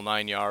shaking the whole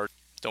 9 yards.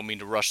 Don't mean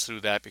to rush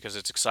through that because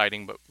it's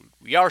exciting, but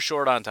we are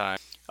short on time.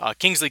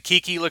 Kingsley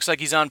Keke looks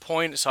like he's on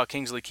point. I saw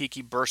Kingsley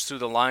Keke burst through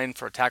the line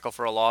for a tackle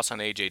for a loss on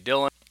A.J.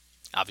 Dillon.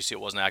 Obviously, it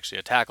wasn't actually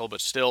a tackle,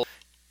 but still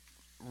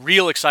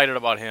real excited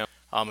about him.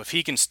 If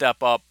he can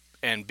step up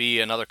and be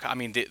another...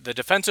 the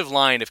defensive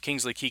line, if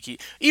Kingsley Keke...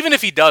 Even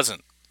if he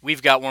doesn't,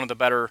 we've got one of the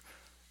better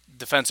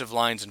defensive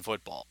lines in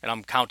football, and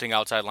I'm counting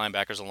outside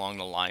linebackers along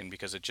the line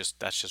because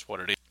that's just what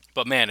it is.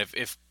 But man,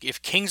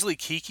 if Kingsley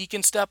Keke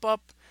can step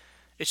up,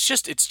 it's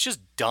just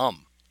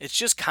dumb. It's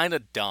just kind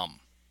of dumb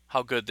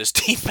how good this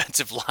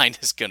defensive line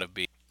is going to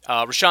be.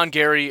 Rashawn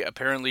Gary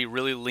apparently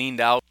really leaned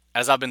out.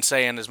 As I've been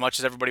saying, as much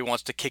as everybody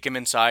wants to kick him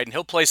inside, and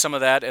he'll play some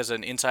of that as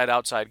an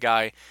inside-outside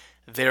guy,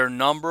 their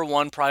number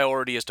one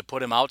priority is to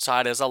put him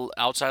outside as an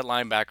outside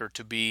linebacker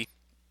to be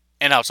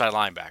an outside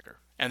linebacker.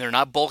 And they're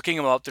not bulking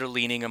him up, they're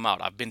leaning him out.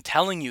 I've been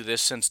telling you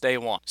this since day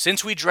one.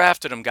 Since we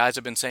drafted him, guys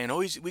have been saying,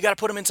 we got to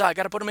put him inside,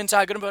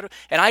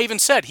 And I even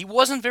said he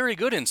wasn't very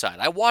good inside.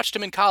 I watched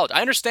him in college.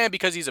 I understand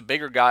because he's a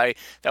bigger guy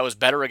that was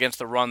better against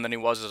the run than he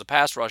was as a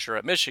pass rusher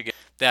at Michigan,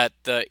 that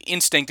the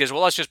instinct is,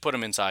 well, let's just put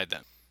him inside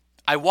then.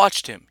 I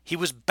watched him. He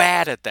was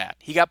bad at that.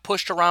 He got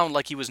pushed around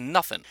like he was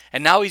nothing.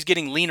 And now he's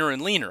getting leaner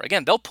and leaner.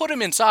 Again, they'll put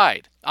him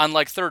inside on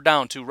like third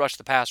down to rush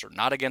the passer,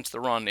 not against the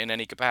run in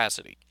any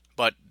capacity.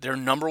 But their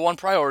number one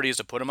priority is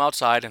to put him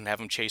outside and have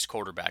him chase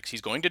quarterbacks.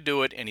 He's going to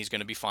do it, and he's going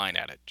to be fine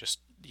at it. Just,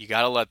 you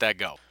got to let that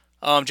go.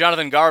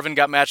 Jonathan Garvin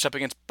got matched up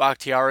against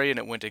Bakhtiari, and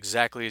it went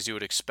exactly as you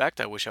would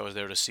expect. I wish I was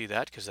there to see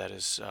that, because that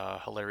is a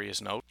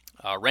hilarious note.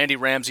 Randy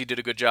Ramsey did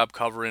a good job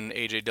covering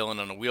A.J. Dillon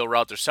on a wheel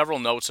route. There's several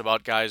notes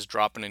about guys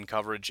dropping in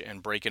coverage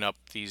and breaking up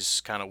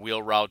these kind of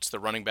wheel routes, the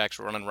running backs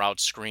running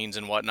routes, screens,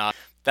 and whatnot.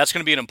 That's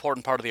going to be an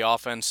important part of the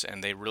offense,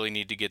 and they really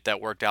need to get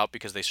that worked out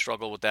because they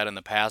struggled with that in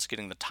the past,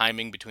 getting the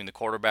timing between the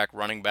quarterback,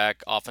 running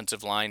back,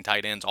 offensive line,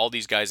 tight ends, all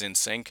these guys in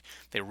sync.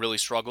 They really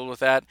struggled with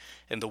that,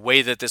 and the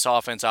way that this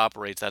offense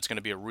operates, that's going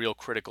to be a real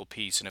critical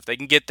piece, and if they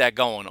can get that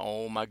going,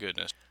 oh my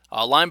goodness.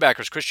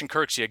 Linebackers, Christian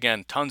Kirksey,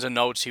 again, tons of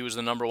notes. He was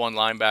the number one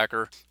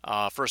linebacker.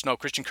 First note,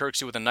 Christian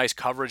Kirksey with a nice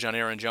coverage on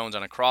Aaron Jones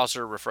on a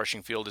crosser.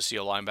 Refreshing field to see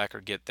a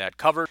linebacker get that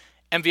covered.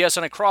 MVS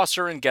on a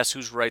crosser, and guess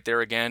who's right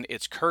there again?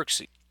 It's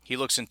Kirksey. He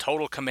looks in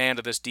total command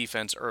of this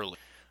defense early.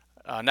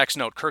 Next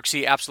note,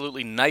 Kirksey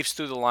absolutely knifes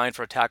through the line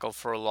for a tackle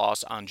for a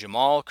loss on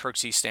Jamal.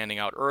 Kirksey standing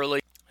out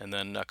early. And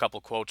then a couple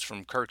quotes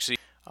from Kirksey.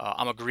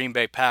 I'm a Green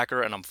Bay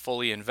Packer, and I'm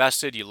fully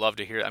invested. You love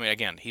to hear it. I mean,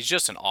 again, he's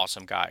just an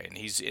awesome guy, and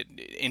he's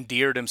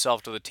endeared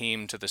himself to the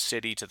team, to the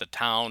city, to the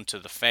town, to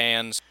the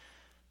fans.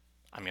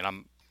 I mean,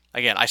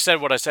 I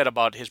said what I said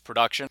about his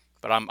production,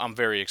 but I'm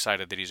very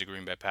excited that he's a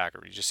Green Bay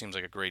Packer. He just seems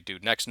like a great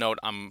dude. Next note,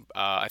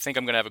 I think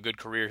I'm going to have a good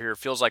career here. It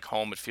feels like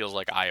home. It feels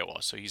like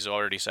Iowa. So he's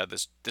already said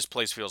this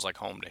place feels like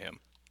home to him.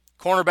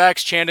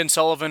 Cornerbacks, Chandon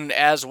Sullivan,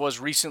 as was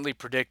recently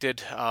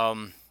predicted,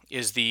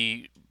 is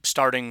the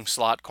starting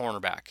slot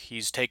cornerback.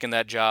 He's taken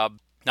that job.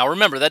 Now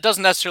remember, that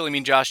doesn't necessarily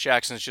mean Josh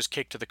Jackson's just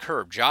kicked to the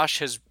curb. Josh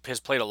has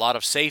played a lot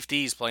of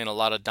safety. He's playing a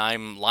lot of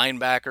dime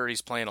linebacker. He's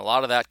playing a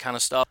lot of that kind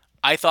of stuff.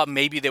 I thought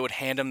maybe they would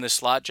hand him this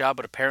slot job,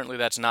 but apparently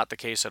that's not the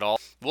case at all.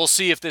 We'll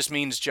see if this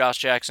means Josh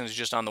Jackson is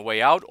just on the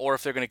way out or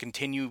if they're going to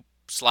continue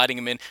sliding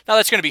him in. Now,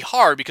 that's going to be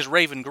hard because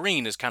Raven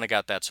Green has kind of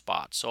got that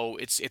spot. So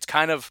it's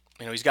kind of,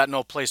 he's got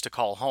no place to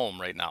call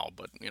home right now,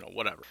 but,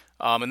 whatever.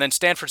 And then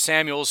Stanford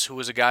Samuels, who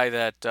was a guy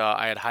that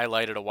I had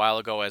highlighted a while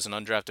ago as an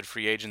undrafted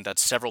free agent that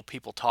several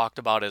people talked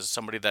about as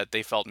somebody that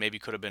they felt maybe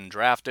could have been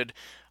drafted.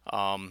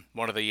 One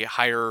of the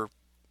higher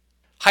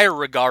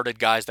regarded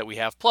guys that we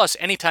have. Plus,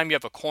 anytime you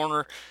have a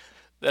corner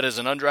that is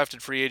an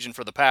undrafted free agent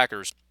for the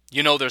Packers,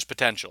 there's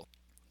potential.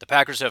 The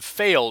Packers have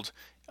failed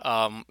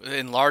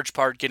in large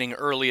part getting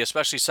early,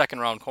 especially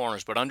second-round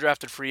corners. But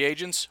undrafted free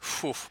agents,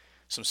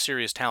 some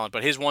serious talent.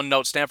 But his one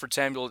note, Stanford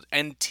Samuel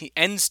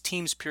ends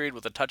team's period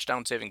with a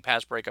touchdown-saving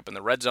pass breakup in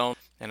the red zone.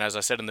 And as I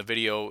said in the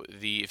video,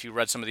 if you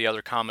read some of the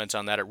other comments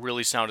on that, it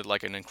really sounded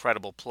like an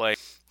incredible play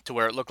to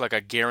where it looked like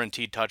a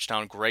guaranteed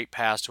touchdown. Great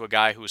pass to a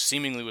guy who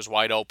seemingly was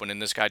wide open,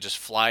 and this guy just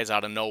flies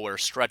out of nowhere,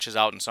 stretches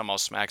out, and somehow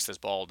smacks this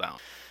ball down.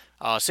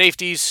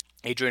 Safeties,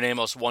 Adrian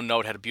Amos, one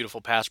note, had a beautiful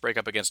pass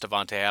breakup against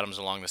Davante Adams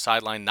along the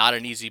sideline. Not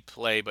an easy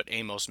play, but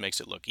Amos makes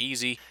it look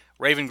easy.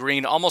 Raven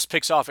Green almost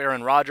picks off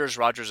Aaron Rodgers.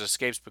 Rodgers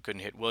escapes but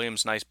couldn't hit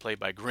Williams. Nice play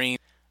by Green.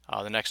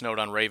 The next note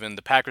on Raven,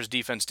 the Packers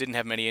defense didn't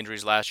have many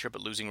injuries last year,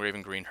 but losing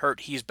Raven Green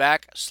hurt. He's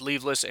back,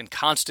 sleeveless, and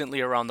constantly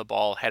around the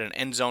ball. Had an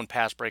end zone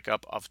pass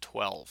breakup of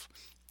 12.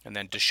 And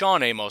then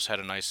Deshaun Amos had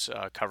a nice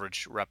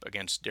coverage rep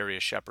against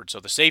Darius Shepard.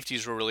 So the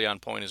safeties were really on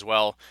point as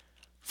well.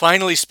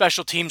 Finally,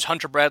 special teams.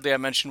 Hunter Bradley, I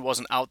mentioned,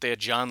 wasn't out. They had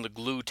John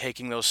LeGlue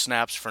taking those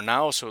snaps for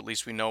now, so at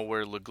least we know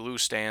where LeGlue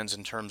stands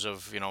in terms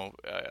of,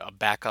 a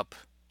backup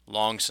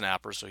long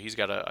snapper. So he's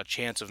got a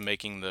chance of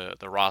making the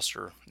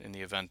roster in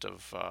the event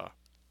of,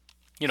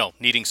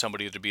 needing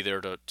somebody to be there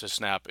to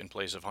snap in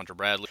place of Hunter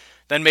Bradley.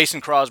 Then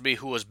Mason Crosby,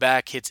 who was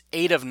back, hits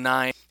 8 of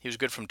 9. He was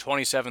good from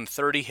 27,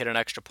 30, hit an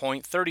extra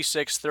point,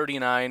 36,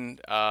 39,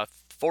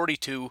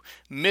 42,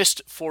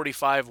 missed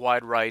 45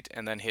 wide right,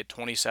 and then hit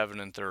 27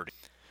 and 30.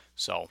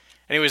 So,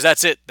 anyways,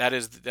 that's it.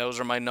 Those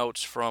are my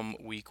notes from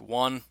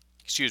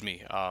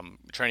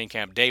training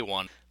camp day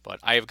 1. But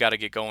I have got to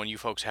get going. You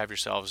folks have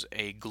yourselves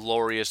a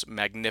glorious,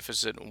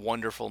 magnificent,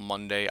 wonderful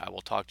Monday. I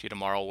will talk to you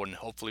tomorrow when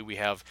hopefully we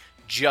have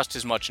just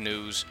as much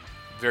news.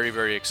 Very,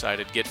 very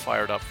excited. Get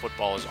fired up.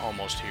 Football is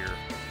almost here.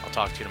 I'll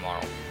talk to you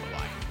tomorrow.